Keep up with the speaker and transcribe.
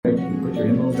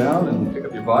down and pick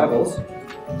up your Bibles.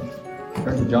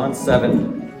 Turn to John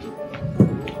 7.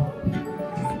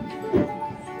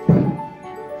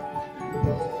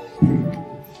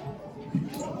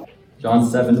 John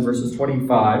 7, verses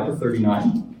 25 to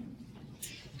 39.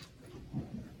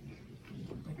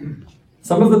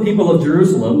 Some of the people of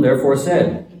Jerusalem therefore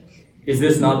said, "Is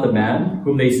this not the man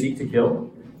whom they seek to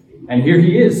kill? And here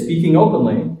he is, speaking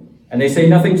openly, and they say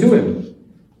nothing to him.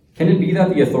 Can it be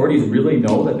that the authorities really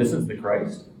know that this is the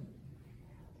Christ?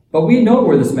 But we know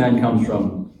where this man comes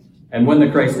from, and when the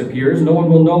Christ appears, no one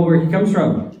will know where he comes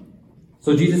from."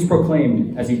 So Jesus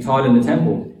proclaimed, as he taught in the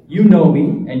temple, "You know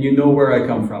me, and you know where I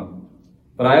come from.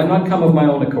 But I have not come of my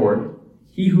own accord.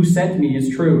 He who sent me is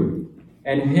true,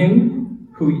 and him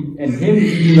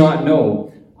you do not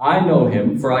know. I know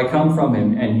him, for I come from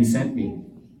him, and he sent me."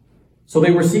 So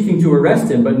they were seeking to arrest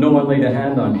him, but no one laid a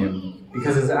hand on him,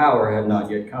 because his hour had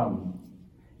not yet come.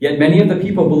 Yet many of the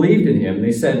people believed in him.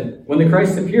 They said, "When the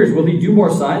Christ appears, will he do more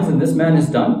signs than this man has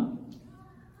done?"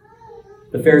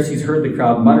 The Pharisees heard the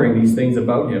crowd muttering these things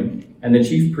about him, and the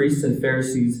chief priests and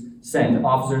Pharisees sent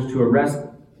officers to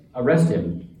arrest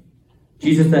him.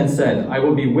 Jesus then said, "I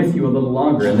will be with you a little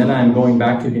longer, and then I am going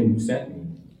back to him who sent me.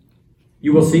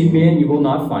 You will seek me, and you will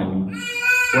not find me.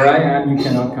 Where I am, you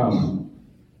cannot come."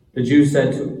 The Jews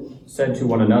said to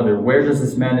one another, "Where does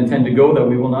this man intend to go that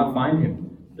we will not find him?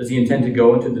 Does he intend to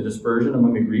go into the dispersion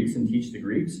among the Greeks and teach the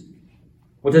Greeks?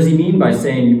 What does he mean by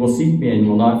saying, 'You will seek me, and you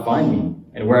will not find me,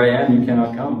 and where I am, you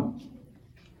cannot come'?"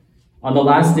 On the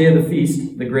last day of the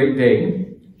feast, the great day,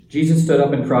 Jesus stood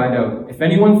up and cried out, "If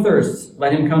anyone thirsts,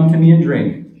 let him come to me and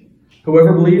drink.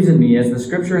 Whoever believes in me, as the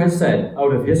scripture has said,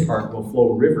 out of his heart will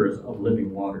flow rivers of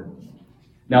living water."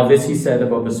 Now this he said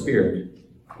about the Spirit,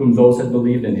 whom those had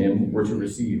believed in him were to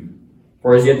receive.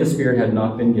 For as yet the Spirit had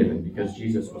not been given, because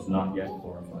Jesus was not yet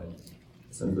glorified.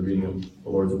 This is the reading of the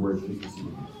Lord's word. Please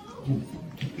receive.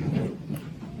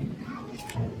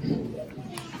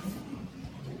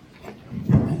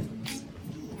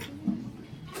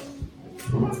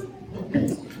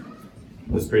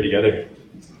 Let's pray together.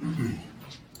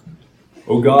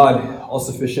 O God,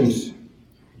 all-sufficient,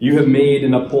 you have made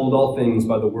and uphold all things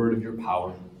by the word of your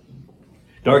power.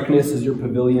 Darkness is your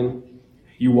pavilion.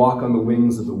 You walk on the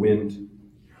wings of the wind.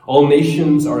 All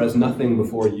nations are as nothing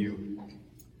before you.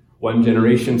 One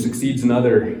generation succeeds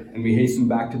another, and we hasten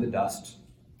back to the dust.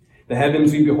 The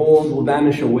heavens we behold will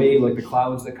vanish away like the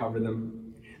clouds that cover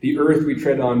them. The earth we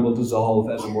tread on will dissolve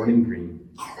as a morning green.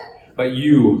 But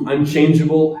you,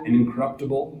 unchangeable and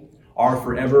incorruptible, are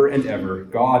forever and ever,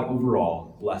 God over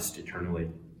all, blessed eternally.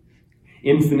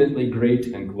 Infinitely great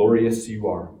and glorious you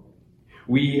are.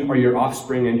 We are your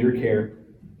offspring and your care.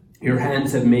 Your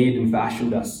hands have made and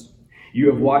fashioned us. You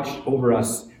have watched over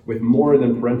us with more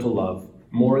than parental love,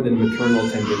 more than maternal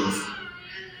tenderness.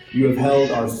 You have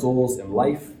held our souls in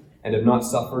life and have not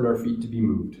suffered our feet to be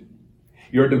moved.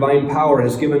 Your divine power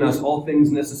has given us all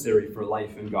things necessary for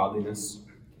life and godliness.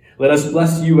 Let us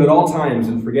bless you at all times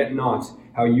and forget not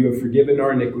how you have forgiven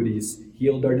our iniquities,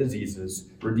 healed our diseases,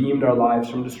 redeemed our lives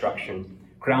from destruction,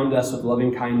 crowned us with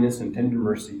loving kindness and tender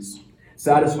mercies,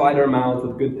 satisfied our mouths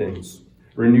with good things,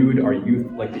 renewed our youth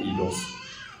like the eagles.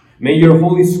 May your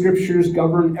holy scriptures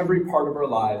govern every part of our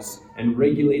lives and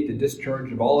regulate the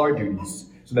discharge of all our duties,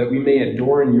 so that we may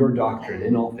adorn your doctrine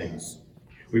in all things.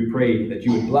 We pray that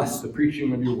you would bless the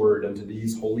preaching of your word unto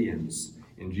these holy ends.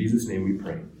 In Jesus' name we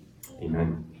pray.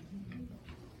 Amen.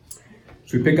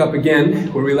 So we pick up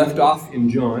again where we left off in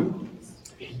John.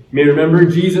 You may remember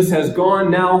Jesus has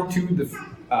gone now to the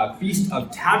Feast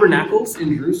of Tabernacles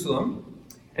in Jerusalem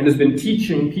and has been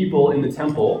teaching people in the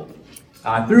temple.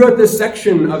 Throughout this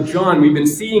section of John, we've been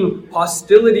seeing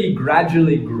hostility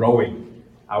gradually growing.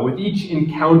 With each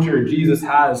encounter Jesus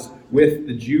has with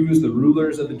the Jews, the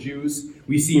rulers of the Jews,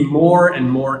 we see more and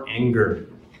more anger.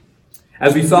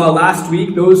 As we saw last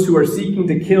week, those who are seeking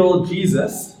to kill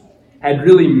Jesus had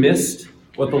really missed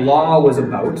what the law was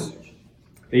about.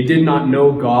 They did not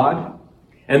know God,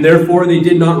 and therefore they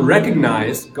did not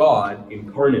recognize God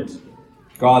incarnate,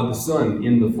 God the Son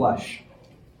in the flesh.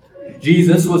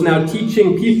 Jesus was now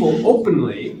teaching people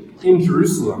openly in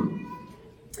Jerusalem,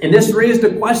 and this raised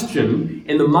a question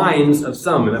in the minds of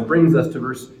some, and that brings us to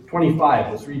verse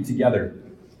 25. Let's read together.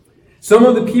 Some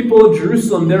of the people of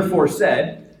Jerusalem therefore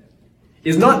said,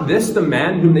 "Is not this the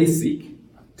man whom they seek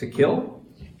to kill?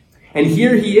 And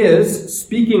here he is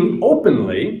speaking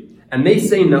openly, and they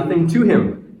say nothing to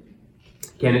him.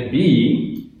 Can it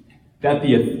be that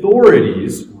the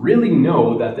authorities really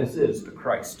know that this is the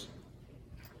Christ?"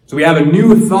 So we have a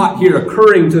new thought here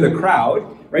occurring to the crowd,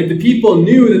 right? The people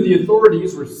knew that the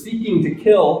authorities were seeking to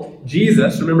kill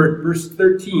Jesus. Remember verse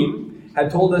 13.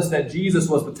 had told us that Jesus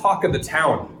was the talk of the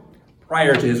town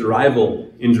prior to his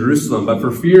arrival in Jerusalem, but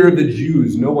for fear of the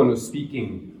Jews, no one was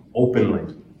speaking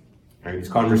openly. Right? These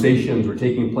conversations were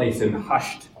taking place in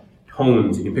hushed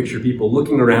tones. You can picture people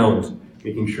looking around,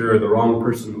 making sure the wrong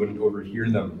person wouldn't overhear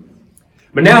them.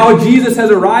 But now Jesus has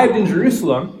arrived in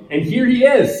Jerusalem, and here he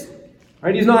is.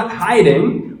 Right? He's not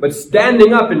hiding, but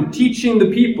standing up and teaching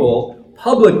the people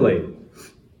publicly.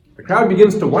 The crowd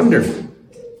begins to wonder,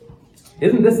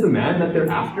 isn't this the man that they're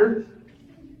after?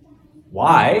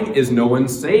 Why is no one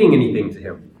saying anything to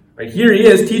him? Right? Here he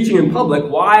is teaching in public.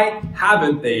 Why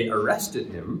haven't they arrested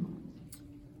him?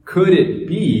 Could it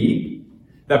be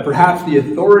that perhaps the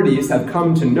authorities have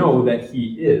come to know that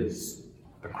he is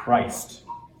the Christ?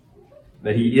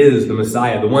 That he is the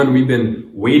Messiah, the one we've been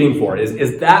waiting for?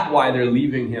 Is that why they're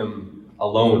leaving him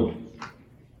alone?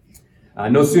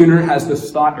 No sooner has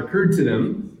this thought occurred to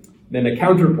them than a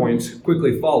counterpoint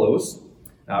quickly follows.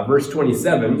 Verse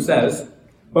 27 says,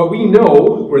 "But we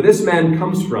know where this man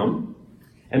comes from,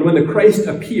 and when the Christ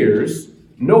appears,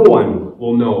 no one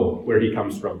will know where he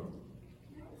comes from."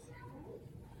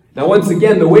 Now, once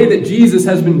again, the way that Jesus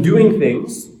has been doing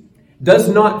things does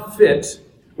not fit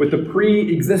with the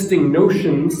pre-existing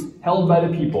notions held by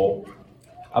the people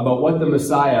about what the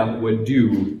Messiah would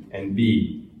do and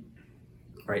be.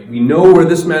 Right? We know where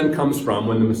this man comes from.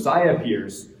 When the Messiah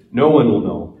appears, no one will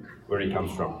know where he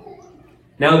comes from.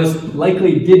 Now, this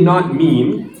likely did not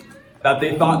mean that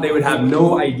they thought they would have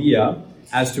no idea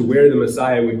as to where the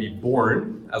Messiah would be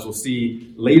born, as we'll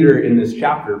see later in this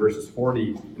chapter, verses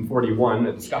 40 and 41,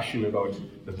 a discussion about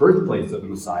the birthplace of the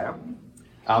Messiah.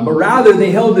 But rather,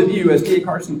 they held the view, as T.A.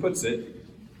 Carson puts it,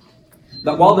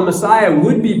 that while the Messiah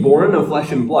would be born of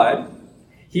flesh and blood,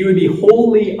 he would be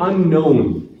wholly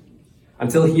unknown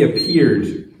until he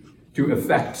appeared to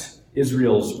effect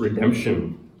Israel's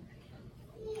redemption.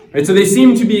 Right, so they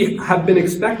seem to have been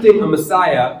expecting a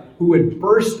Messiah who would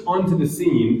burst onto the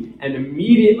scene and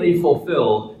immediately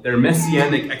fulfill their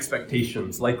messianic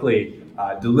expectations, likely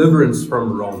deliverance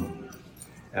from Rome.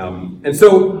 And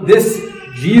so this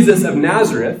Jesus of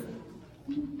Nazareth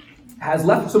has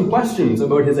left some questions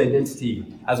about his identity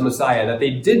as Messiah that they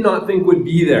did not think would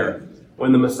be there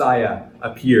when the Messiah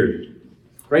appeared.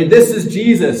 Right? This is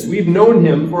Jesus. We've known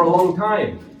him for a long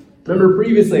time. Remember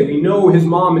previously, we know his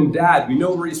mom and dad. We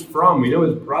know where he's from. We know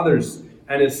his brothers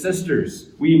and his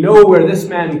sisters. We know where this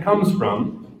man comes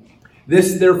from.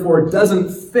 This, therefore, doesn't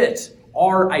fit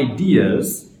our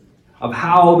ideas of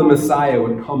how the Messiah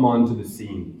would come onto the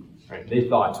scene. Right? They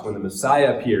thought when the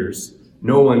Messiah appears,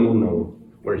 no one will know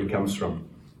where he comes from.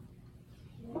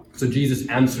 So Jesus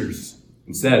answers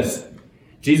and says,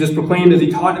 Jesus proclaimed as he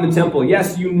taught in the temple,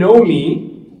 "Yes, you know me,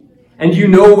 and you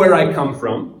know where I come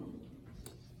from.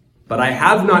 But I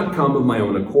have not come of my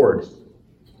own accord.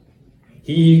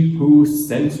 He who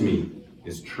sent me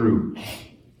is true,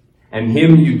 and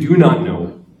him you do not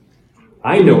know.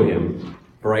 I know him,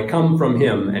 for I come from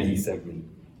him, and he sent me."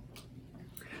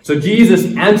 So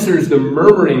Jesus answers the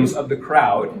murmurings of the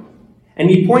crowd, and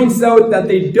he points out that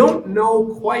they don't know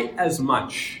quite as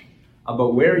much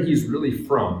about where he's really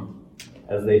from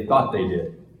as they thought they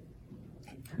did.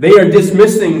 They are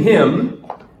dismissing him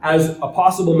as a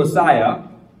possible Messiah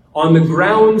on the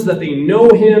grounds that they know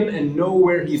him and know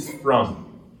where he's from.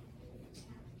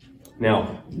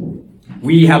 Now,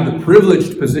 we have the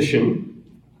privileged position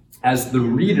as the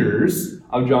readers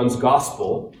of John's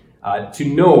Gospel to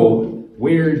know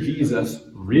where Jesus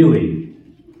really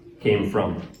came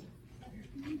from.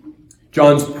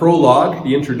 John's prologue,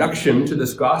 the introduction to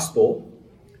this Gospel,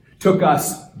 took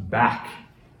us back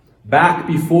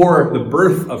before the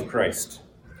birth of Christ.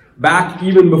 Back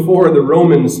even before the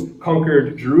Romans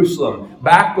conquered Jerusalem.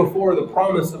 Back before the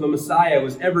promise of the Messiah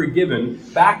was ever given.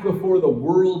 Back before the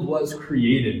world was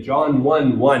created. John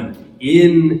 1:1.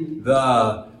 In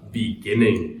the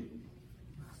beginning.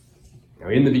 Now,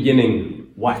 in the beginning,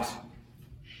 what?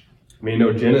 You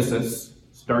know, Genesis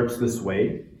starts this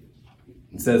way.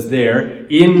 It says there,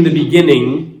 in the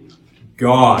beginning,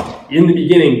 God. In the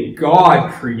beginning,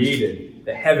 God created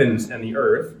the heavens and the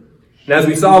earth. And as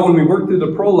we saw when we worked through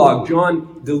the prologue,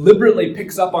 John deliberately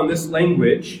picks up on this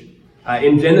language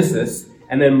in Genesis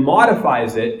and then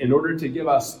modifies it in order to give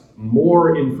us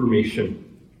more information.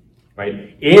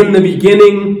 Right? In the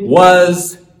beginning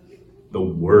was the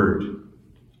Word.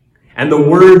 And the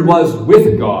Word was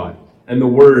with God. And the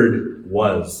Word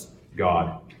was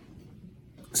God.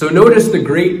 So notice the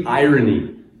great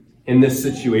irony in this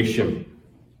situation.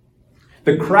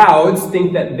 The crowds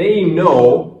think that they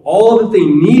know all that they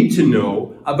need to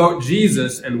know about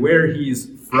Jesus and where he's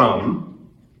from.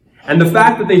 And the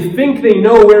fact that they think they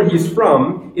know where he's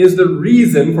from is the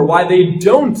reason for why they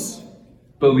don't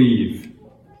believe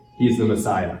he's the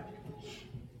Messiah.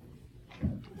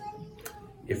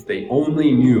 If they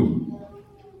only knew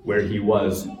where he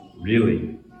was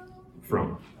really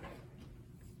from.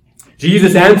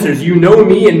 Jesus answers, "You know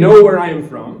me and know where I am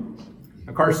from."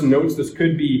 Now, Carson notes this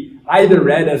could be either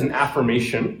read as an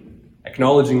affirmation,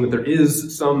 acknowledging that there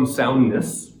is some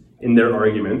soundness in their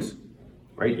argument.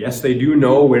 Right? Yes, they do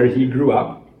know where he grew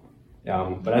up,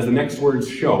 but as the next words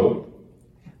show,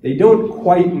 they don't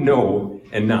quite know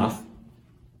enough.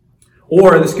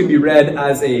 Or this could be read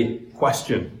as a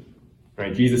question.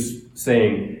 Right? Jesus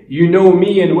saying, "You know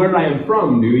me and where I am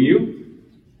from, do you?"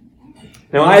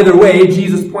 Now, either way,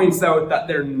 Jesus points out that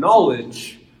their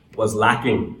knowledge was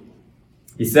lacking.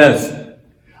 He says,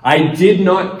 "I did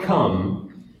not come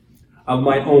of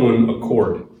my own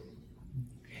accord.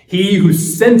 He who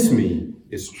sent me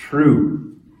is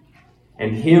true,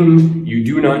 and him you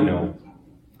do not know.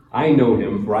 I know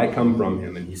him, for I come from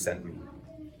him, and he sent me."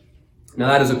 Now,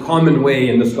 that is a common way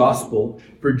in this gospel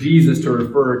for Jesus to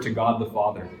refer to God the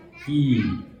Father. He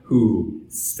who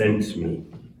sent me.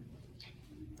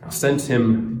 Now, sent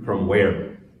him from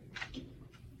where?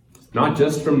 Not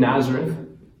just from Nazareth,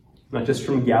 not just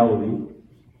from Galilee.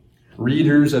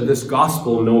 Readers of this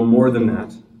gospel know more than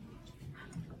that.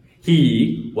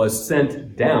 He was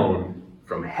sent down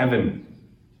from heaven.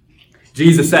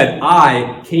 Jesus said,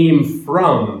 "I came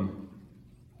from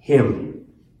him."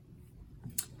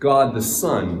 God the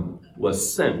Son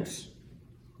was sent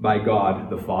by God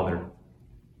the Father.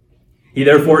 He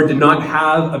therefore did not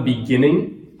have a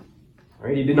beginning.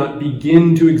 Right? He did not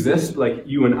begin to exist like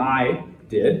you and I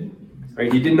did.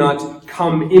 Right? He did not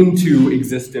come into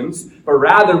existence, but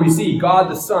rather we see God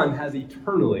the Son has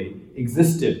eternally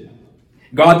existed.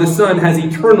 God the Son has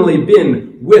eternally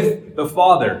been with the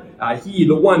Father. He,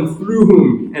 the one through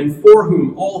whom and for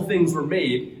whom all things were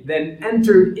made, then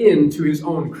entered into his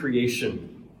own creation.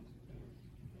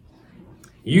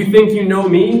 You think you know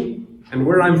me and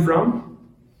where I'm from?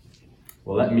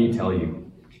 Well, let me tell you.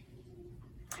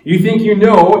 You think you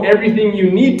know everything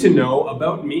you need to know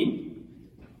about me?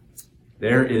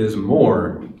 There is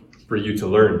more for you to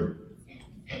learn.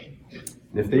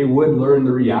 And if they would learn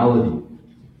the reality of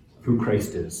who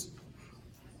Christ is,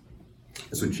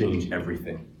 this would change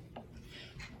everything.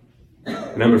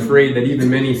 And I'm afraid that even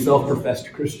many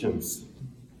self-professed Christians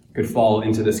could fall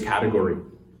into this category.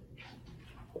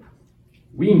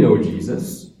 We know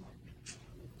Jesus.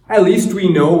 At least we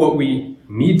know what we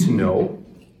need to know,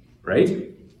 right?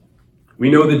 We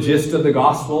know the gist of the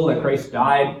gospel, that Christ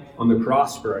died on the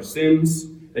cross for our sins,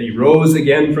 that he rose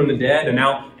again from the dead, and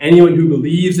now anyone who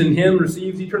believes in him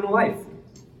receives eternal life.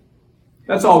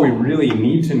 That's all we really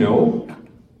need to know,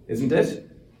 isn't it?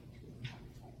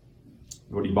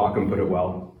 Woody Bauckham put it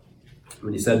well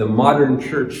when he said the modern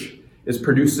church is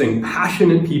producing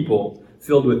passionate people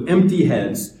filled with empty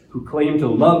heads who claim to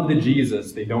love the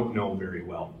Jesus they don't know very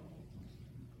well.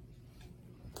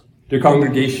 Dear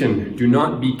congregation, do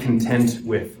not be content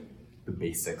with the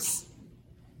basics.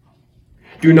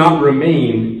 Do not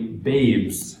remain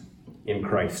babes in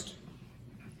Christ.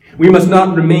 We must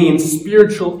not remain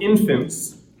spiritual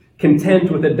infants,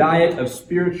 content with a diet of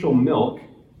spiritual milk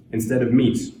instead of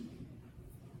meat.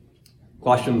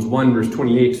 Colossians 1, verse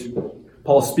 28,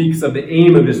 Paul speaks of the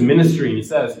aim of his ministry, and he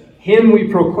says, "Him we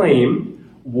proclaim,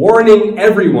 warning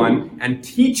everyone and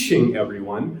teaching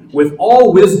everyone with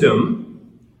all wisdom,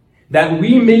 that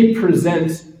we may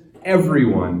present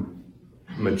everyone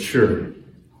mature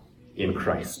in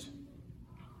Christ."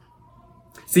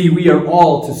 See, we are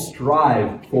all to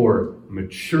strive for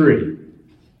maturity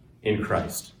in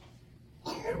Christ.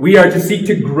 We are to seek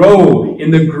to grow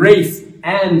in the grace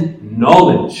and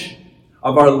knowledge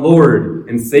of our Lord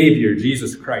and Savior,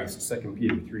 Jesus Christ, 2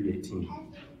 Peter 3:18.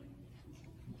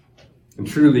 And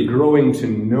truly, growing to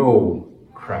know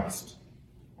Christ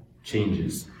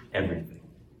changes everything.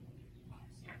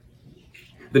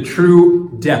 The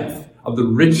true depth of the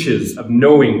riches of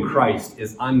knowing Christ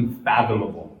is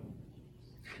unfathomable.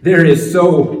 There is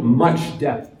so much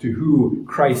depth to who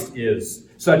Christ is,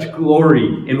 such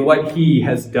glory in what he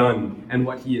has done and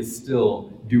what he is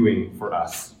still doing for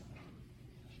us.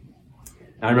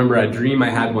 I remember a dream I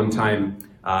had one time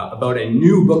about a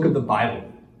new book of the Bible.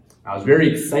 I was very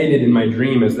excited in my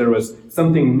dream as there was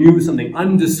something new, something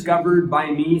undiscovered by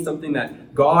me, something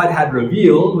that God had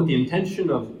revealed with the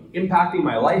intention of impacting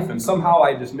my life, and somehow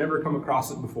I just never come across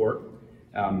it before.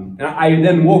 And I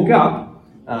then woke up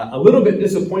a little bit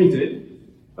disappointed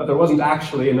that there wasn't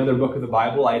actually another book of the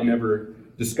Bible I had never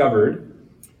discovered.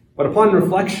 But upon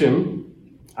reflection,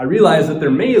 I realized that there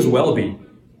may as well be,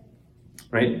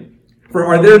 right? For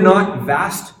are there not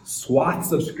vast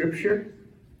swaths of Scripture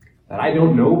that I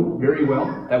don't know very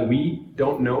well, that we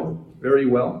don't know very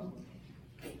well?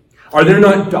 Are there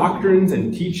not doctrines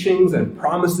and teachings and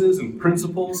promises and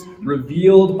principles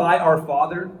revealed by our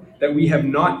Father that we have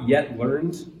not yet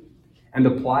learned and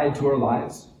applied to our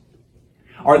lives?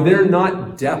 Are there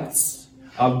not depths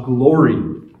of glory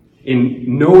in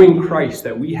knowing Christ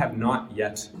that we have not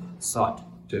yet sought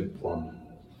to plumb?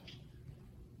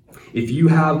 If you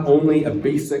have only a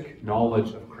basic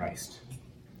knowledge of Christ,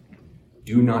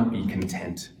 do not be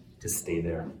content to stay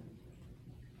there.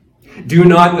 Do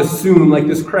not assume, like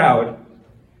this crowd,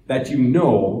 that you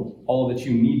know all that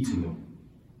you need to know.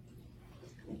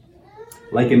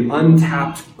 Like an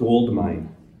untapped gold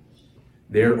mine,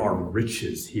 there are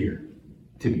riches here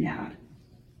to be had.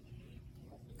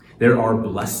 There are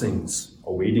blessings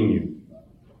awaiting you,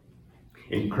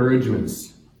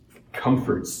 encouragements,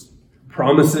 comforts,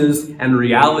 promises, and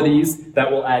realities that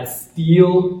will add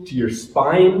steel to your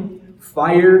spine,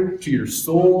 fire to your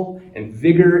soul, and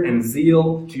vigor and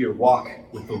zeal to your walk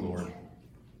with the Lord.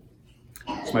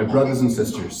 So my brothers and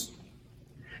sisters,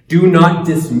 do not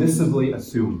dismissively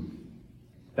assume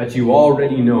that you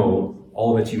already know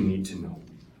all that you need to know,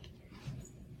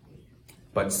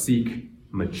 but seek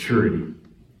maturity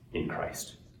in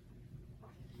Christ.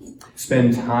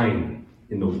 Spend time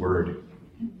in the Word.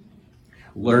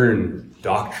 Learn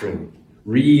doctrine.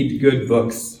 Read good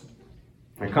books.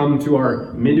 And come to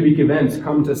our midweek events.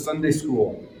 Come to Sunday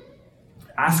school.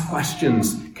 Ask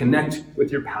questions. Connect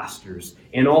with your pastors.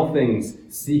 In all things,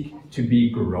 seek to be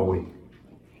growing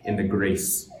in the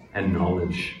grace and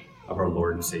knowledge of our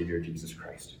Lord and Savior, Jesus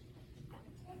Christ.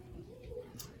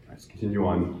 Let's continue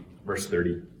on. Verse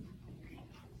 30.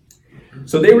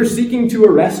 So they were seeking to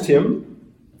arrest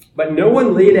him, but no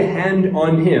one laid a hand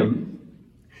on him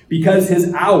because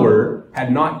his hour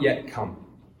had not yet come.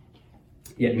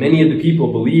 Yet many of the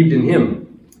people believed in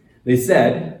him. They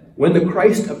said, "When the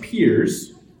Christ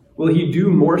appears, will he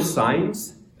do more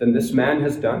signs than this man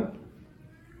has done?"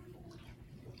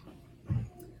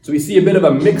 So we see a bit of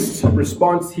a mixed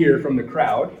response here from the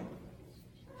crowd.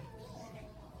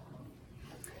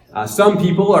 Some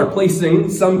people are placing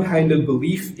some kind of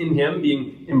belief in him,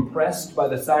 being impressed by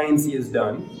the signs he has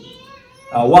done,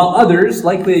 while others,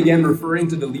 likely again referring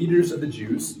to the leaders of the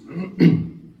Jews,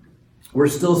 were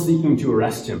still seeking to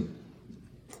arrest him.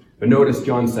 But notice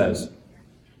John says,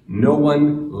 no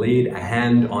one laid a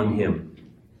hand on him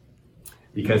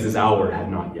because his hour had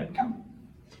not yet come.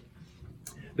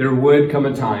 There would come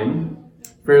a time,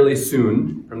 fairly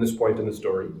soon from this point in the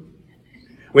story,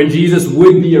 when Jesus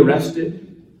would be arrested,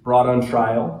 brought on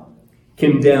trial,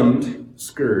 condemned,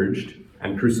 scourged,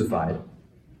 and crucified.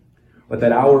 But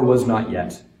that hour was not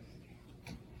yet.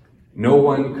 No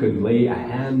one could lay a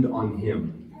hand on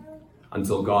him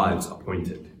until God's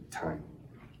appointed time.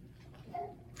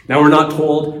 Now we're not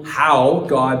told how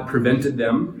God prevented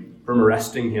them from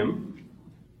arresting him,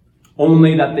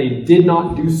 only that they did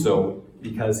not do so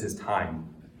because his time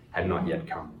had not yet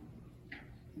come.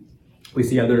 We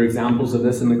see other examples of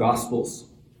this in the Gospels.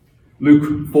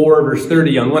 Luke 4, verse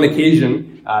 30, on one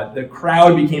occasion, the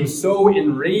crowd became so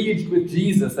enraged with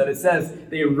Jesus that it says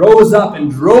they rose up and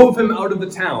drove him out of the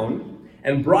town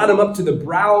and brought him up to the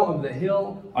brow of the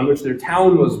hill on which their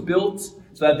town was built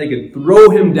so that they could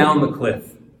throw him down the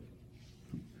cliff.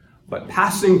 But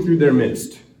passing through their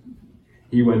midst,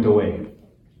 he went away.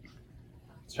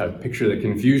 Let's try to picture the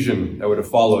confusion that would have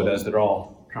followed as they're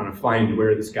all trying to find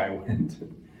where this guy went.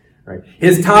 Right.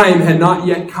 His time had not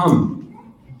yet come.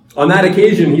 On that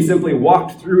occasion, he simply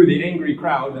walked through the angry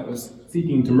crowd that was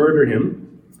seeking to murder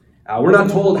him. We're not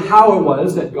told how it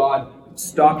was that God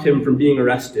stopped him from being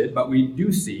arrested, but we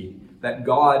do see that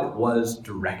God was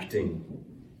directing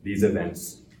these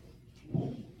events.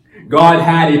 God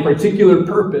had a particular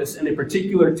purpose and a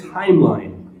particular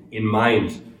timeline in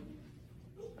mind.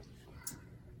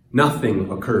 Nothing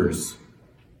occurs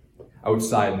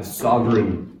outside the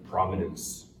sovereign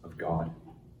providence of God.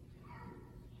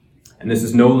 And this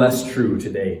is no less true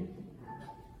today.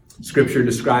 Scripture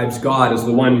describes God as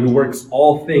the one who works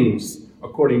all things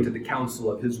according to the counsel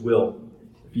of his will.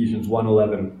 Ephesians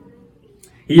 1:11.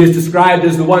 He is described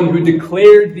as the one who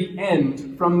declared the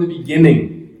end from the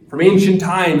beginning, from ancient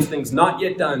times, things not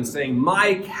yet done, saying,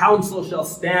 "My counsel shall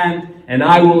stand, and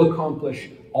I will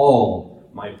accomplish all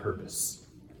my purpose."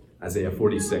 Isaiah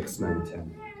 46, 9,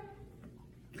 10.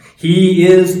 He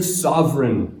is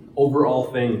sovereign over all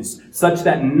things, such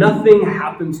that nothing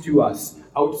happens to us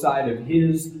outside of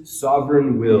his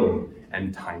sovereign will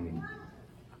and timing.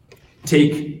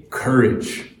 Take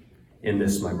courage in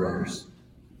this, my brothers.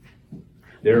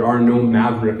 There are no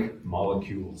maverick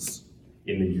molecules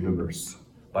in the universe,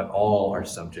 but all are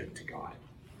subject to God.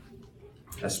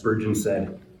 As Spurgeon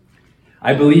said,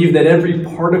 I believe that every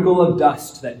particle of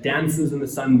dust that dances in the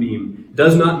sunbeam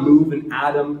does not move an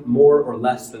atom more or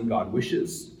less than God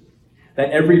wishes.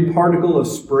 That every particle of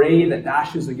spray that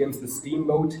dashes against the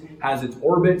steamboat has its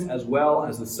orbit as well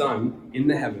as the sun in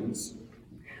the heavens.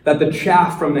 That the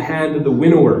chaff from the hand of the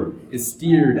winnower is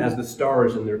steered as the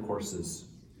stars in their courses.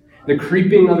 The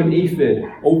creeping of an aphid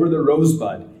over the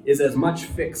rosebud is as much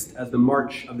fixed as the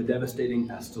march of the devastating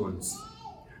pestilence.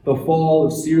 The fall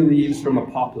of sere leaves from a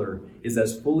poplar is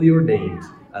as fully ordained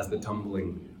as the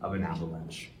tumbling of an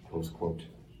avalanche. Close quote.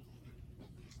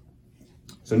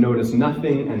 So notice,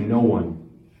 nothing and no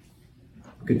one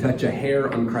could touch a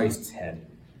hair on Christ's head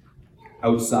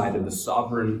outside of the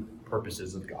sovereign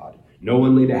purposes of God. No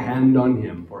one laid a hand on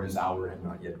him, for his hour had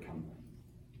not yet come.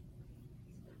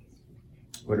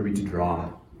 What are we to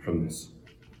draw from this?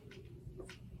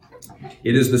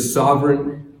 It is the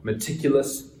sovereign,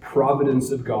 meticulous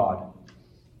providence of God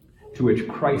to which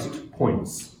Christ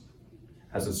points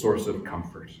as a source of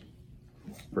comfort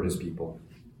for his people.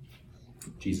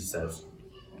 Jesus says,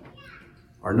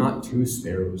 "Are not 2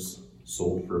 sparrows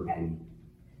sold for a penny?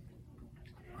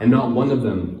 And not one of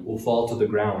them will fall to the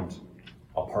ground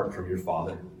apart from your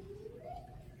Father.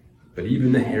 But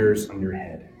even the hairs on your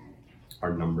head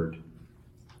are numbered.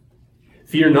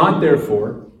 Fear not,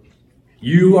 therefore,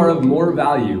 you are of more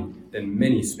value than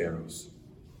many sparrows."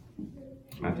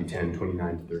 Matthew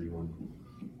 10:29-31.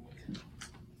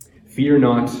 Fear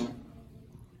not,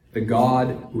 the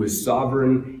God who is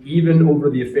sovereign even over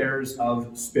the affairs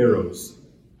of sparrows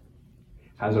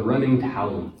has a running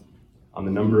tally on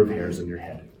the number of hairs on your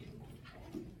head.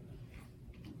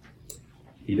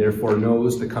 He therefore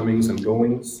knows the comings and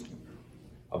goings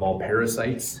of all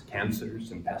parasites,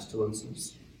 cancers, and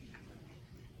pestilences.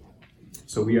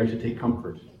 So we are to take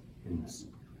comfort in this.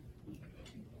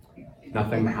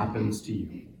 Nothing happens to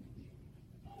you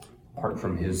apart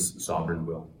from his sovereign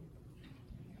will.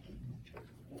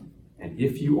 And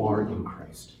if you are in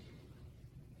Christ,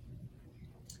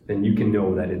 then you can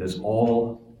know that it is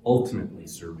all ultimately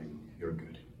serving your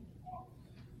good.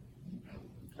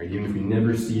 Or even if we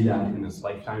never see that in this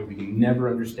lifetime, we can never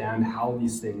understand how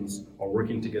these things are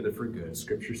working together for good.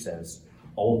 Scripture says,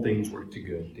 all things work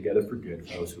together for good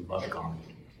for those who love God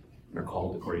and are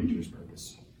called according to his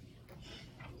purpose.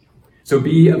 So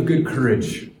be of good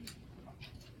courage.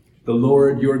 The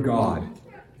Lord your God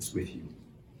is with you.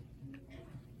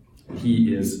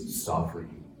 He is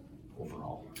sovereign over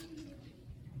all.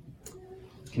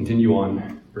 Continue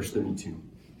on, verse 32.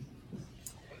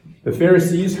 The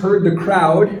Pharisees heard the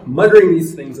crowd muttering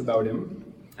these things about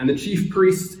him, and the chief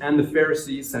priests and the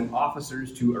Pharisees sent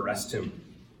officers to arrest him.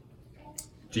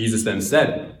 Jesus then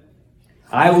said,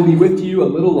 "I will be with you a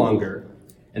little longer,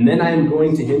 and then I am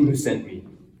going to him who sent me.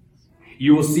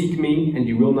 You will seek me, and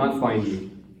you will not find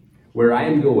me. Where I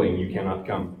am going, you cannot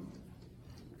come."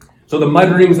 So the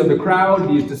mutterings of the crowd,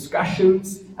 these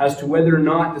discussions as to whether or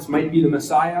not this might be the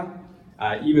Messiah,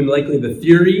 even likely the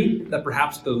theory that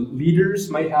perhaps the leaders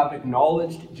might have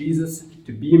acknowledged Jesus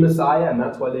to be Messiah, and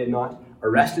that's why they had not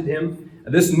arrested him.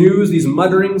 This news, these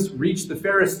mutterings, reached the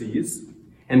Pharisees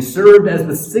and served as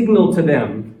the signal to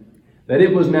them that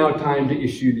it was now time to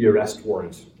issue the arrest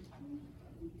warrant.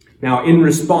 Now, in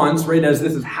response, right as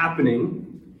this is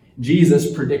happening,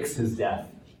 Jesus predicts his death.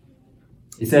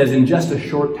 He says in just a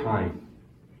short time,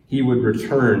 he would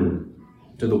return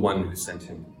to the one who sent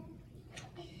him.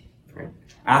 Right?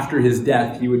 After his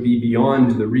death, he would be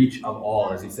beyond the reach of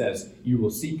all, as he says, "You will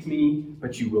seek me,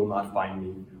 but you will not find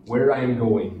me. Where I am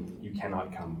going, you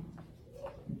cannot come."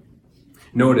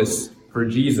 Notice, for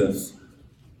Jesus,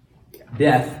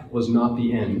 death was not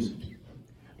the end,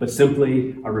 but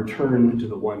simply a return to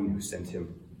the one who sent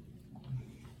him.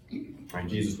 Right,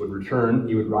 Jesus would return,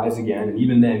 he would rise again, and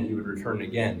even then he would return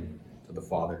again to the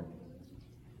Father.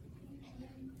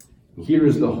 And here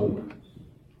is the hope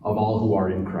of all who are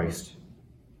in Christ.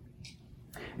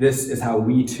 This is how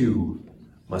we too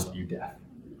must view death.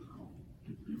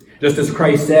 Just as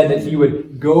Christ said that he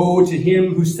would go to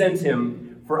him who sent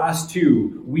him, for us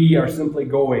too, we are simply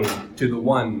going to the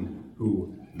one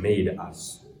who made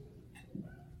us.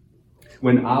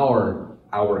 When our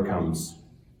hour comes,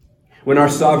 when our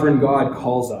sovereign God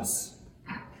calls us,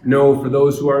 no, for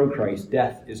those who are in Christ,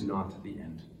 death is not the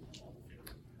end.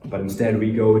 But instead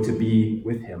we go to be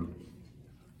with him.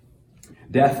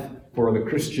 Death for the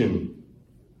Christian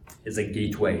is a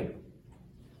gateway.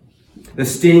 The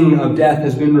sting of death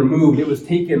has been removed. It was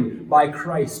taken by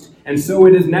Christ. And so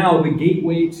it is now the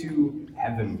gateway to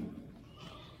heaven.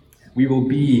 We will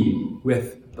be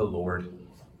with the Lord.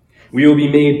 We will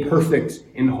be made perfect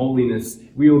in holiness.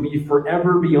 We will be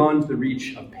forever beyond the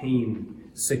reach of pain,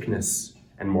 sickness,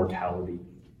 and mortality.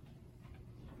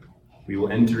 We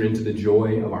will enter into the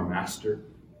joy of our Master,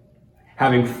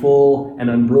 having full and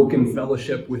unbroken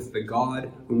fellowship with the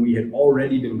God whom we had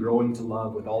already been growing to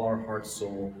love with all our heart,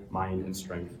 soul, mind, and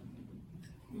strength.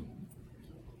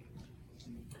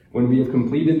 When we have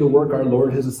completed the work our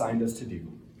Lord has assigned us to do,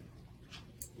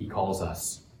 he calls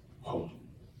us home.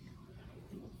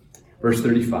 Verse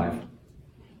 35.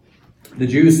 The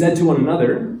Jews said to one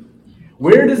another,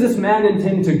 "Where does this man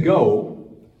intend to go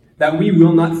that we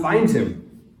will not find him?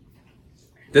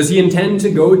 Does he intend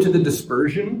to go to the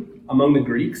dispersion among the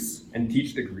Greeks and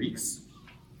teach the Greeks?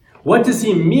 What does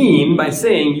he mean by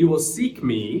saying, 'You will seek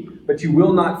me, but you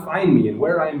will not find me, and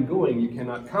where I am going you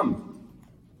cannot come'?"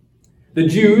 The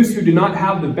Jews, who do not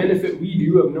have the benefit we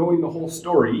do of knowing the whole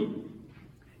story,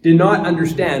 did not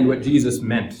understand what Jesus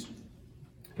meant.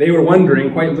 They were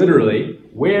wondering, quite literally,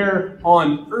 where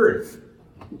on earth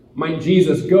might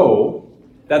Jesus go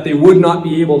that they would not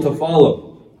be able to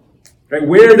follow? Right?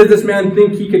 Where did this man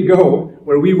think he could go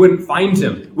where we wouldn't find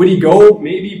him? Would he go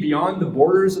maybe beyond the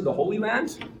borders of the Holy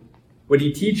Land? Would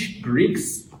he teach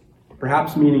Greeks,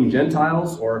 perhaps meaning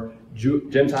Gentiles or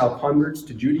Gentile converts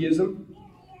to Judaism?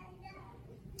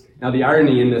 Now, the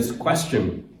irony in this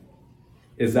question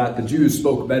is that the Jews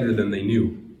spoke better than they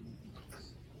knew.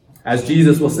 As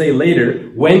Jesus will say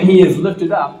later, when he is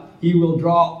lifted up, he will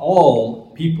draw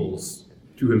all peoples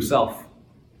to himself.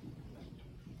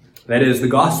 That is, the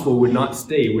gospel would not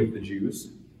stay with the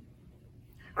Jews.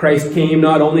 Christ came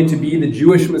not only to be the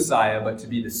Jewish Messiah, but to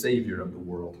be the Savior of the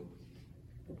world.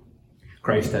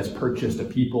 Christ has purchased a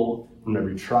people from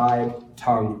every tribe,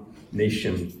 tongue,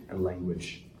 nation, and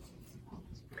language.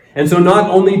 And so not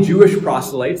only Jewish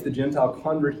proselytes, the Gentile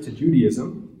converts to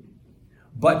Judaism,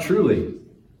 but truly,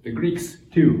 the Greeks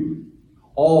too,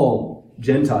 all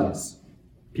Gentiles,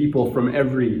 people from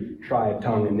every tribe,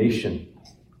 tongue, and nation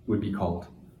would be called.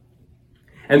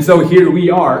 And so here we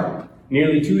are,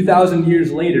 nearly 2,000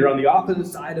 years later, on the opposite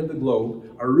side of the globe,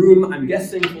 a room, I'm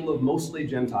guessing, full of mostly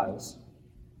Gentiles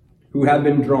who have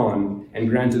been drawn and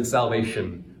granted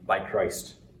salvation by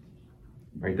Christ.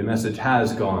 Right? The message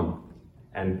has gone,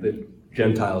 and the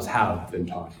Gentiles have been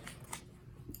taught.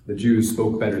 The Jews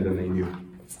spoke better than they knew.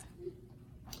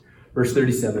 Verse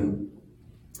 37.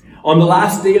 On the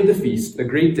last day of the feast, the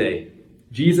great day,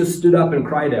 Jesus stood up and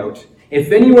cried out,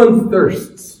 "If anyone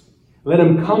thirsts, let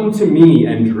him come to me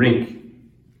and drink.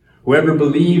 Whoever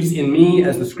believes in me,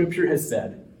 as the scripture has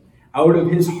said, out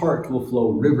of his heart will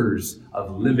flow rivers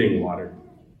of living water."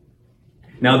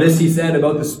 Now this he said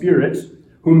about the Spirit,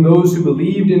 whom those who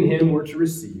believed in him were to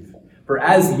receive. For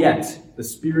as yet the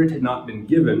Spirit had not been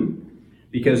given,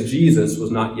 because Jesus was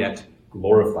not yet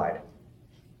glorified.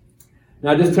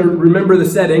 Now, just to remember the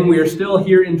setting, we are still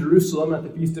here in Jerusalem at the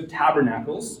Feast of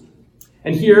Tabernacles.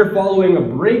 And here, following a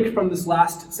break from this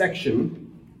last section,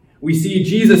 we see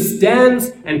Jesus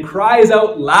stands and cries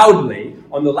out loudly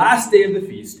on the last day of the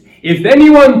feast, "If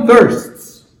anyone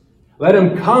thirsts, let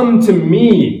him come to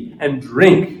me and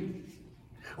drink.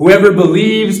 Whoever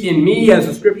believes in me, as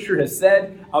the scripture has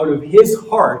said, out of his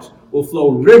heart will flow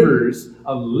rivers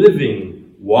of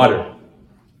living water."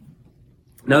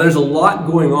 Now, there's a lot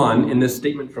going on in this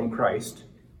statement from Christ,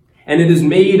 and it is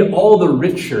made all the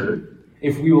richer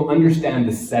if we will understand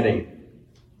the setting.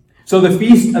 So the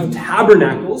Feast of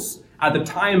Tabernacles at the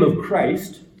time of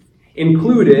Christ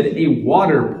included a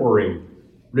water pouring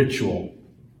ritual.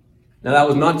 Now, that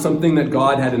was not something that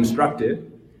God had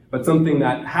instructed, but something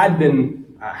that had been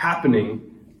happening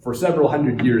for several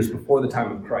hundred years before the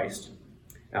time of Christ.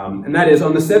 And that is,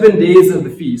 on the 7 days of the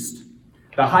feast,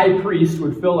 the high priest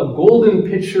would fill a golden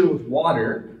pitcher with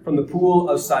water from the pool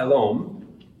of Siloam,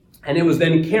 and it was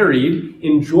then carried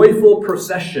in joyful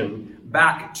procession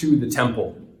back to the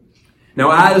temple.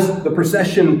 Now, as the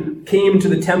procession came to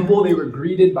the temple, they were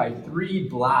greeted by 3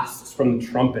 blasts from the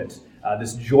trumpet,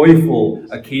 this joyful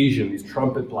occasion, these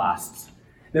trumpet blasts.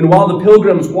 Then while the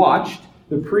pilgrims watched,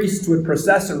 the priests would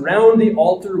process around the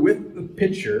altar with the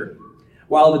pitcher,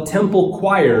 while the temple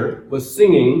choir was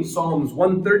singing Psalms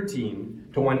 113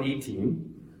 to 118.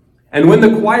 And when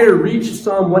the choir reached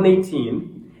Psalm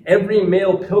 118, every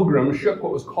male pilgrim shook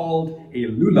what was called a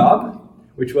lulab,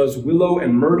 which was willow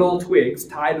and myrtle twigs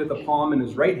tied with a palm in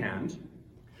his right hand,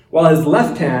 while his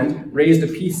left hand raised a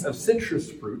piece of citrus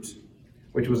fruit,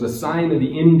 which was a sign of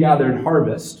the ingathered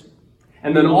harvest.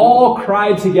 And then all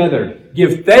cried together,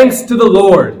 "Give thanks to the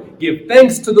Lord! Give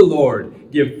thanks to the Lord!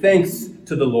 Give thanks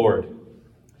to the Lord!"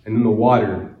 And then the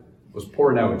water was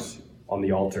poured out on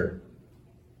the altar.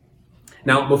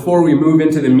 Now, before we move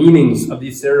into the meanings of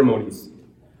these ceremonies,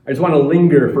 I just want to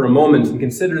linger for a moment and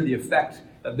consider the effect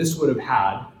that this would have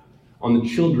had on the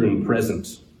children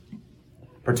present.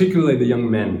 particularly the young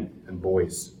men and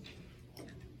boys.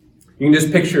 You can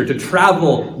just picture to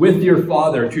travel with your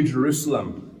father to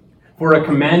Jerusalem for a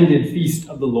commanded feast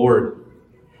of the Lord,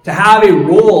 to have a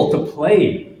role to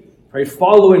play, right,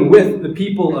 following with the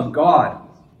people of God,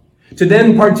 to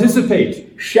then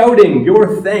participate, shouting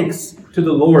your thanks to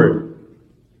the Lord.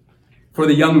 For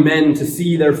the young men to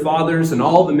see their fathers and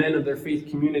all the men of their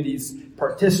faith communities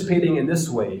participating in this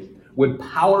way would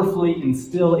powerfully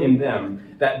instill in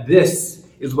them that this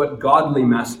is what godly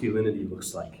masculinity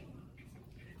looks like.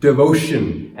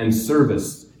 Devotion and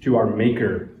service to our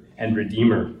Maker and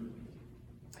Redeemer.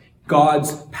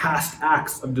 God's past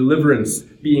acts of deliverance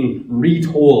being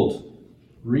retold,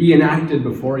 reenacted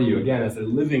before you, again, as they're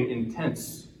living in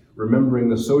tents, remembering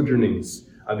the sojournings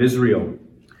of Israel.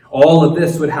 All of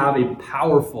this would have a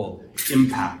powerful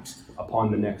impact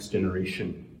upon the next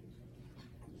generation.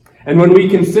 And when we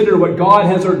consider what God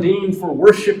has ordained for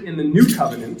worship in the new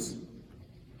covenant,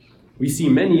 we see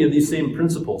many of these same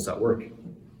principles at work.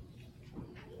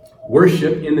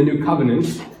 Worship in the new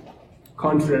covenant,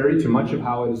 contrary to much of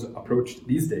how it is approached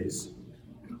these days,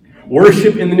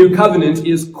 worship in the new covenant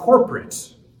is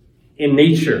corporate in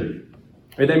nature.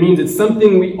 Right? That means it's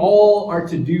something we all are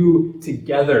to do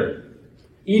together.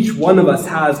 Each one of us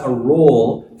has a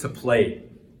role to play.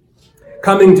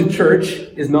 Coming to church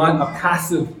is not a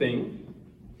passive thing.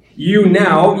 You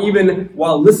now, even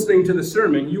while listening to the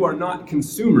sermon, you are not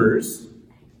consumers.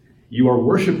 You are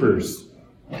worshipers.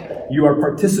 You are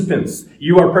participants.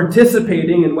 You are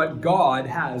participating in what God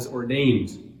has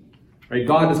ordained. Right?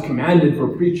 God has commanded for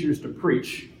preachers to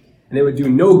preach, and it would do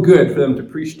no good for them to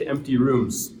preach to empty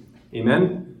rooms.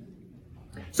 Amen?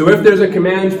 So if there's a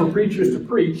command for preachers to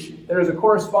preach, there is a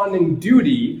corresponding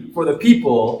duty for the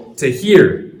people to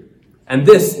hear. And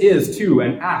this is, too,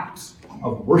 an act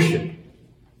of worship.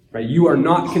 Right? You are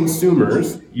not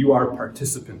consumers, you are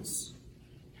participants.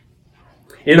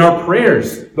 In our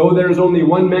prayers, though there is only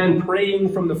one man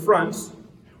praying from the front,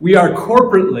 we are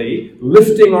corporately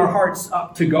lifting our hearts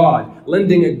up to God,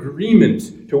 lending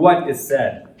agreement to what is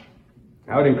said.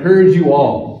 I would encourage you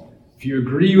all, if you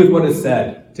agree with what is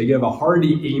said, to give a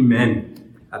hearty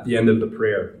amen at the end of the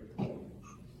prayer.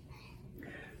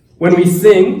 When we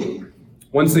sing,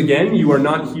 once again, you are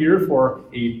not here for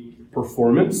a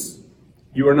performance.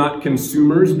 You are not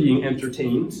consumers being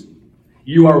entertained.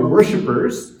 You are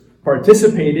worshipers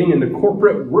participating in the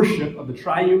corporate worship of the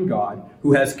triune God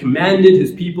who has commanded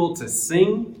his people to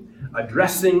sing,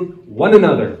 addressing one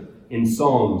another in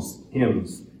psalms,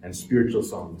 hymns, and spiritual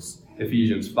songs.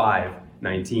 Ephesians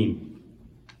 5:19.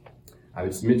 I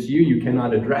would submit to you, you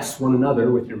cannot address one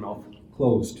another with your mouth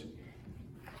closed.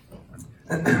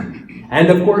 And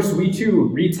of course, we too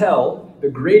retell the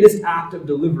greatest act of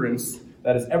deliverance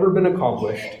that has ever been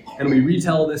accomplished, and we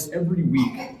retell this every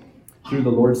week through the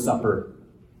Lord's Supper,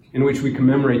 in which we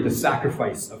commemorate the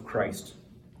sacrifice of Christ,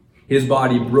 his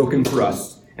body broken for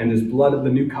us, and his blood of the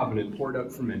new covenant poured out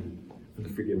for many for the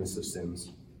forgiveness of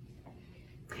sins.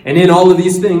 And in all of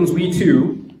these things, we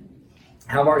too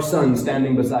have our sons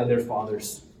standing beside their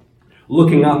fathers,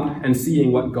 looking up and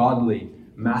seeing what godly,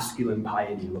 masculine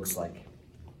piety looks like.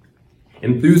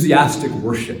 Enthusiastic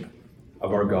worship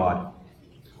of our God,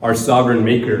 our sovereign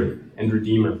Maker and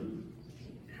Redeemer.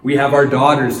 We have our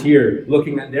daughters here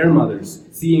looking at their mothers,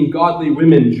 seeing godly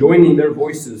women joining their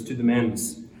voices to the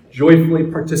men's,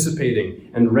 joyfully participating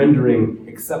and rendering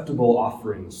acceptable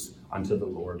offerings unto the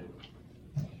Lord.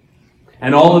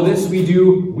 And all of this we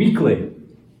do weekly.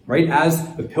 Right?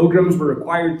 As the pilgrims were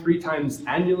required 3 times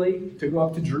annually to go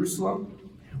up to Jerusalem,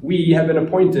 we have been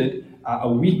appointed a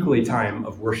weekly time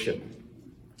of worship.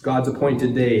 God's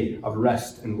appointed day of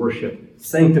rest and worship,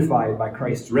 sanctified by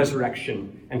Christ's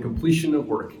resurrection and completion of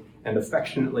work, and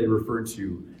affectionately referred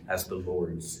to as the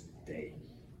Lord's Day.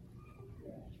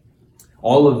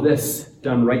 All of this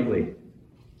done rightly,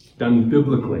 done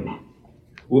biblically,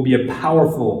 will be a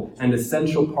powerful and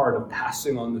essential part of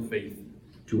passing on the faith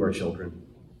to our children.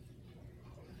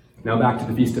 Now back to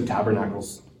the Feast of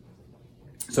Tabernacles.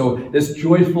 So this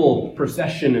joyful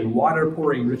procession and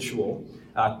water-pouring ritual,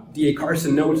 D.A.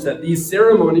 Carson notes that these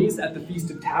ceremonies at the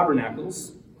Feast of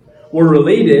Tabernacles were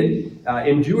related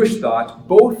in Jewish thought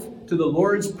both to the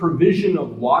Lord's provision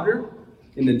of water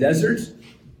in the desert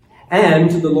and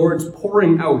to the Lord's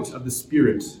pouring out of the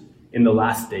Spirit in the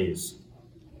last days.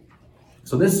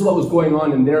 So this is what was going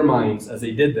on in their minds as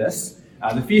they did this.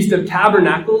 The Feast of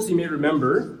Tabernacles, you may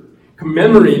remember,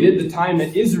 commemorated the time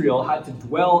that Israel had to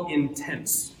dwell in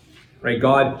tents. Right?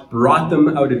 God brought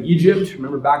them out of Egypt.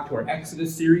 Remember back to our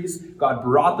Exodus series. God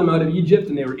brought them out of Egypt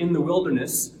and they were in the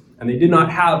wilderness and they did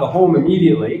not have a home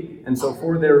immediately. And so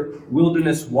for their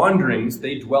wilderness wanderings,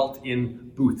 they dwelt in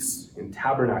booths, in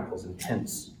tabernacles, and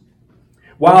tents.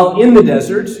 While in the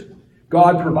desert,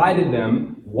 God provided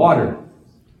them water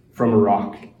from a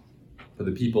rock for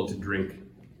the people to drink.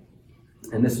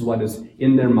 And this is what is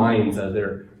in their minds as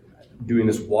they're doing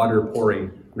this water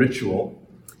pouring ritual.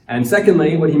 And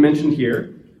secondly, what he mentioned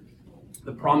here,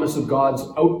 the promise of God's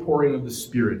outpouring of the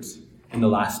Spirit in the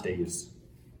last days.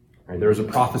 Right, there was a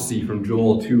prophecy from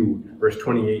Joel 2, verse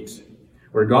 28,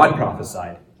 where God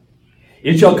prophesied,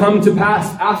 "It shall come to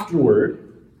pass afterward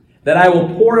that I will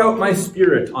pour out my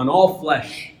Spirit on all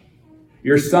flesh.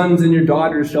 Your sons and your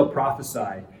daughters shall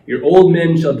prophesy. Your old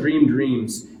men shall dream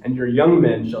dreams, and your young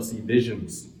men shall see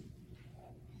visions."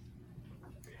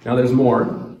 Now there's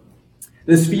more.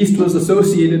 This feast was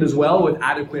associated as well with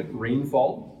adequate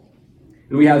rainfall.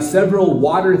 And we have several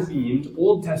water-themed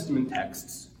Old Testament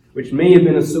texts which may have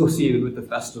been associated with the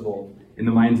festival in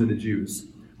the minds of the Jews.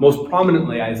 Most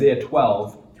prominently, Isaiah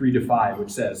 12, 3-5, which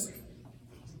says,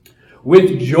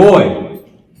 "With joy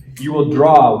you will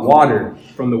draw water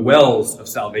from the wells of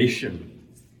salvation.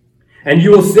 And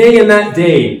you will say in that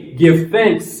day, 'Give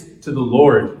thanks to the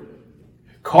Lord.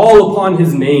 Call upon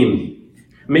his name.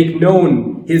 Make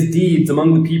known his deeds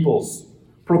among the peoples.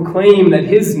 Proclaim that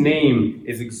his name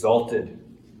is exalted.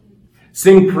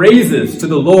 Sing praises to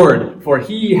the Lord, for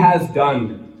he has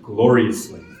done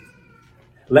gloriously.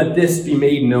 Let this be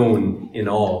made known in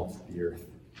all the earth."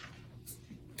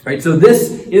 Right, so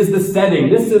this is the setting.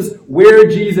 This is where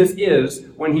Jesus is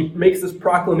when he makes this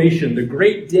proclamation, the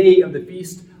great day of the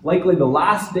feast, likely the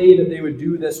last day that they would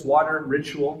do this water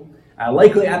ritual,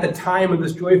 likely at the time of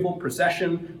this joyful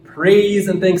procession, praise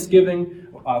and thanksgiving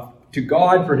to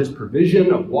God for his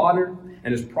provision of water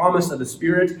and his promise of the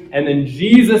Spirit. And then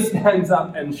Jesus stands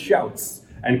up and shouts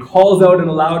and calls out in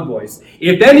a loud voice,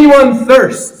 "If anyone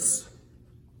thirsts,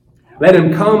 let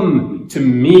him come to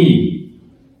me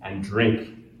and drink.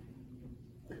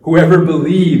 Whoever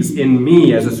believes in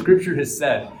me, as the scripture has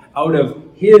said, out of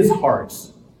his heart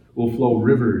will flow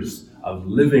rivers of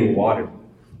living water."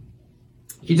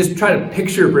 You just try to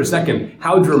picture for a second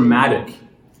how dramatic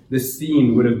this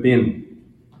scene would have been.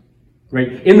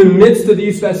 Right? In the midst of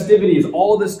these festivities,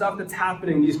 all this stuff that's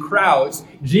happening, these crowds,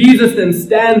 Jesus then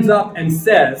stands up and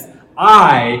says,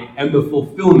 "I am the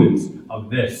fulfillment of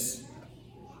this."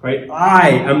 Right? I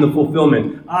am the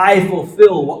fulfillment. I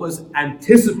fulfill what was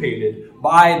anticipated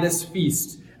by this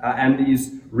feast and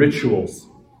these rituals.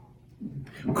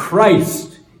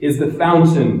 Christ is the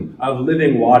fountain of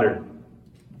living water.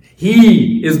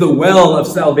 He is the well of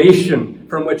salvation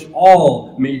from which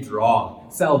all may draw.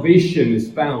 Salvation is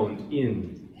found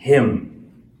in him.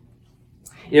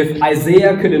 If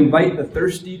Isaiah could invite the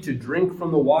thirsty to drink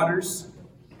from the waters,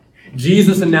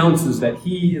 Jesus announces that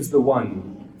he is the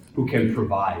one who can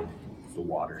provide the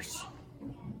waters.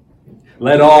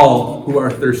 Let all who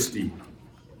are thirsty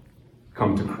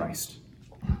come to Christ.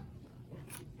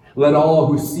 Let all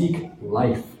who seek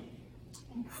life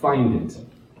find it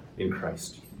in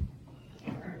Christ.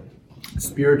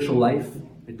 Spiritual life,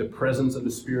 the presence of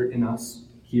the Spirit in us,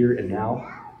 here and now.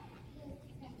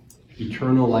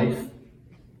 Eternal life,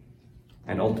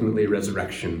 and ultimately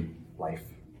resurrection life.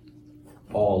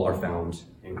 All are found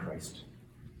in Christ.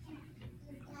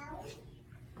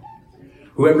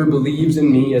 Whoever believes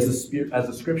in me, as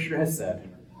the scripture has said,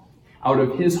 out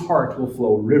of his heart will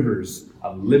flow rivers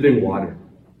of living water.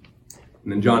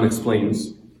 And then John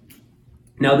explains,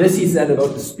 "Now this he said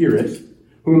about the Spirit,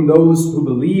 whom those who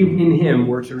believed in him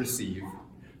were to receive.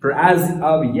 For as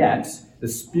of yet, the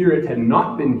Spirit had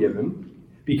not been given,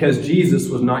 because Jesus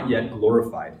was not yet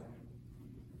glorified."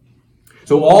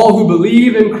 So all who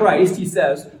believe in Christ, he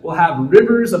says, will have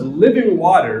rivers of living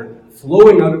water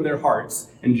flowing out of their hearts.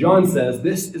 And John says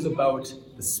this is about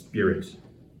the Spirit.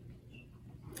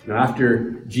 Now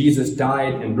after Jesus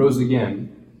died and rose again,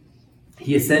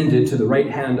 he ascended to the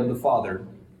right hand of the Father,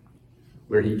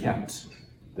 where he kept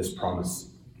this promise.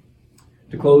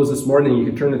 To close this morning, you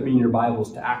can turn with me in your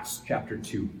Bibles to Acts chapter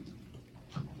 2.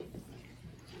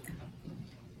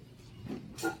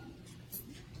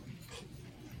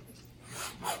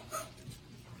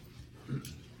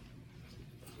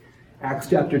 Acts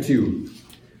chapter 2.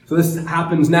 So this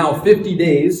happens now 50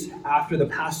 days after the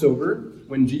Passover,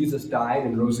 when Jesus died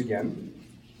and rose again.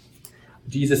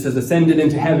 Jesus has ascended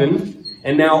into heaven,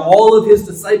 and now all of his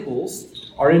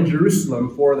disciples are in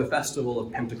Jerusalem for the festival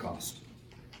of Pentecost.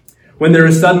 When there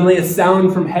is suddenly a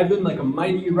sound from heaven like a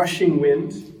mighty rushing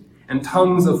wind, and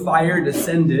tongues of fire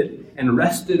descended and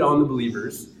rested on the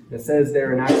believers. It says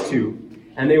there in Acts 2,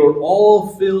 "And they were all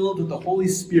filled with the Holy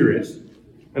Spirit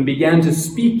and began to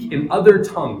speak in other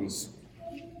tongues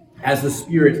as the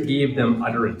Spirit gave them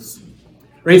utterance."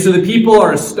 Right? So the people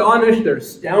are astonished, they're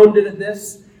astounded at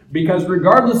this, because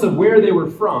regardless of where they were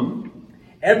from,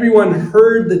 everyone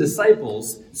heard the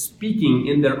disciples speaking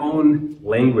in their own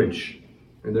language.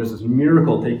 And there's this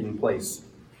miracle taking place.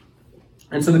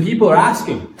 And so the people are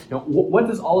asking, what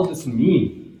does all of this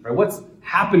mean? Right? What's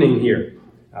happening here?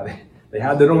 They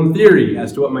had their own theory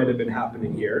as to what might have been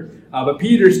happening here. But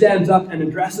Peter stands up and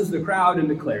addresses the crowd and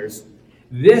declares,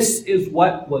 "This is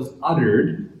what was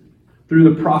uttered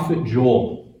through the prophet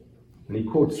Joel." And he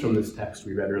quotes from this text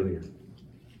we read earlier.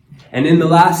 "And in the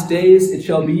last days it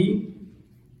shall be,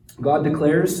 God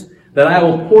declares, that I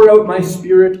will pour out my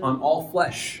spirit on all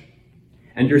flesh,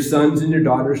 and your sons and your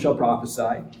daughters shall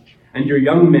prophesy, and your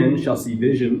young men shall see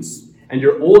visions, and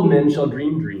your old men shall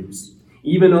dream dreams.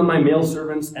 Even on my male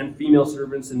servants and female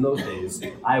servants in those days,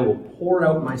 I will pour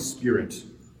out my spirit,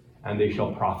 and they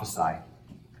shall prophesy."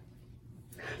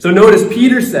 So notice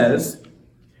Peter says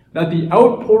that the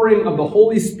outpouring of the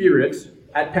Holy Spirit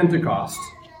at Pentecost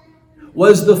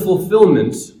was the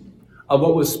fulfillment of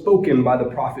what was spoken by the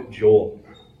prophet Joel.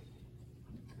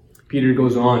 Peter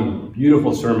goes on,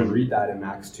 beautiful sermon, read that in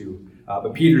Acts 2.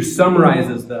 But Peter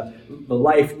summarizes the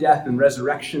life, death, and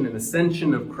resurrection and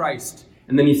ascension of Christ.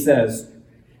 And then he says,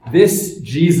 "This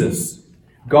Jesus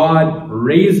God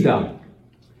raised up,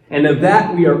 and of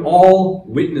that we are all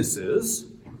witnesses,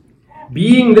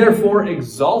 being therefore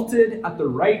exalted at the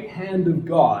right hand of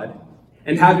God,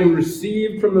 and having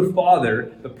received from the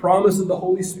Father the promise of the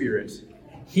Holy Spirit,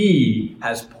 he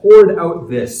has poured out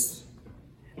this,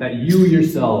 that you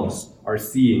yourselves are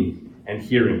seeing and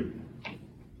hearing."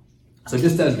 So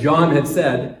just as John had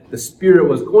said, the Spirit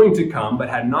was going to come, but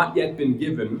had not yet been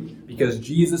given because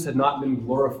Jesus had not been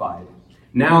glorified.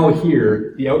 Now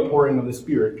here, the outpouring of the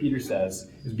Spirit, Peter says,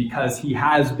 is because he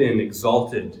has been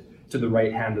exalted to the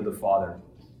right hand of the Father.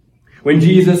 When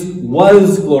Jesus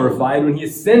was glorified, when he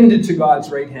ascended to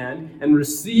God's right hand and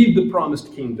received the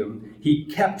promised kingdom, he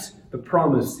kept the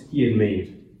promise he had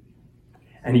made.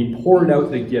 And he poured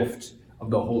out the gift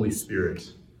of the Holy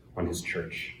Spirit on his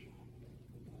church.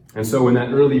 And so in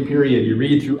that early period, you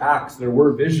read through Acts, there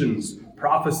were visions,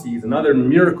 prophecies, and other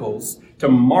miracles to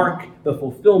mark the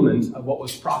fulfillment of what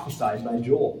was prophesied by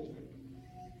Joel.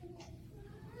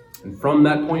 And from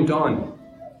that point on,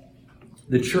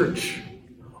 the church,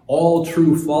 all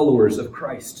true followers of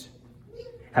Christ,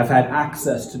 have had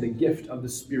access to the gift of the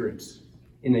Spirit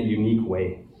in a unique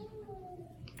way.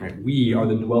 Right? We are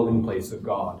the dwelling place of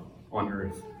God on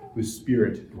earth, whose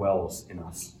Spirit dwells in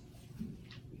us.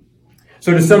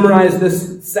 So to summarize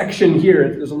this section here,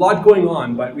 there's a lot going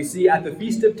on, but we see at the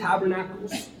Feast of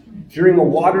Tabernacles, during a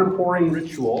water pouring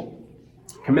ritual,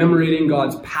 commemorating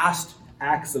God's past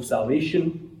acts of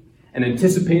salvation and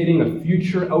anticipating a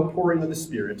future outpouring of the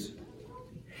Spirit,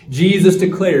 Jesus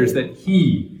declares that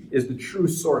he is the true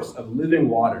source of living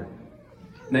water,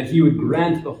 and that he would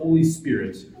grant the Holy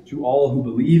Spirit to all who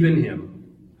believe in him.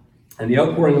 And the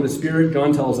outpouring of the Spirit,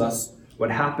 John tells us,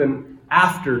 would happen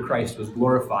after Christ was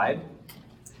glorified.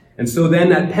 And so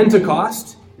then at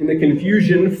Pentecost, in the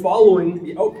confusion following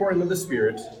the outpouring of the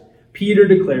Spirit, Peter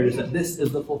declares that this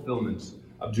is the fulfillment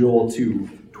of Joel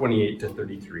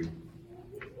 2:28-33.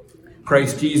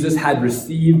 Christ Jesus had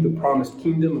received the promised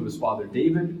kingdom of his father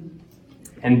David,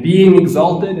 and being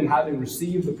exalted and having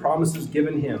received the promises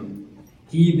given him,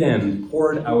 he then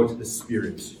poured out the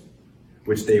Spirit,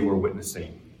 which they were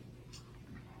witnessing.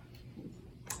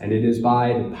 And it is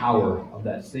by the power of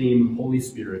that same Holy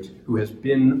Spirit who has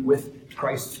been with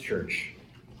Christ's church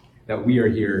that we are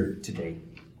here today,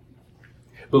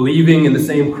 believing in the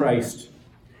same Christ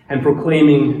and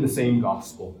proclaiming the same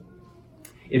gospel.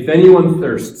 If anyone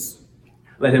thirsts,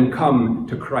 let him come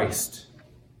to Christ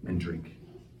and drink.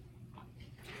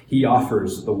 He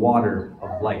offers the water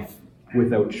of life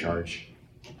without charge.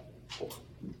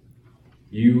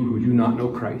 You who do not know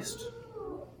Christ,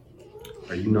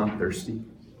 are you not thirsty?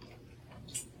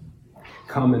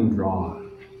 Come and draw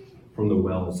from the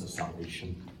wells of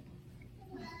salvation.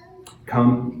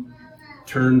 Come,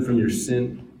 turn from your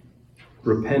sin,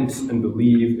 repent and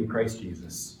believe in Christ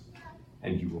Jesus,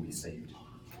 and you will be saved.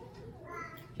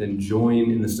 Then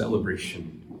join in the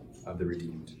celebration of the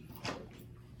redeemed.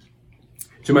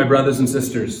 To my brothers and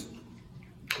sisters,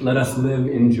 let us live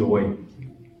in joy.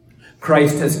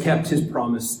 Christ has kept his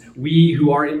promise. We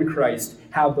who are in Christ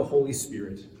have the Holy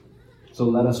Spirit. So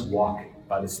let us walk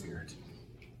by the Spirit.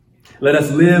 Let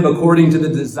us live according to the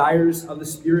desires of the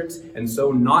Spirit, and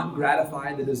so not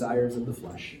gratify the desires of the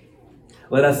flesh.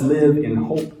 Let us live in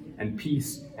hope and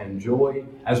peace and joy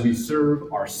as we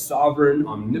serve our sovereign,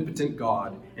 omnipotent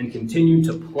God and continue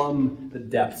to plumb the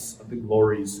depths of the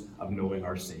glories of knowing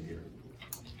our Savior.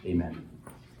 Amen.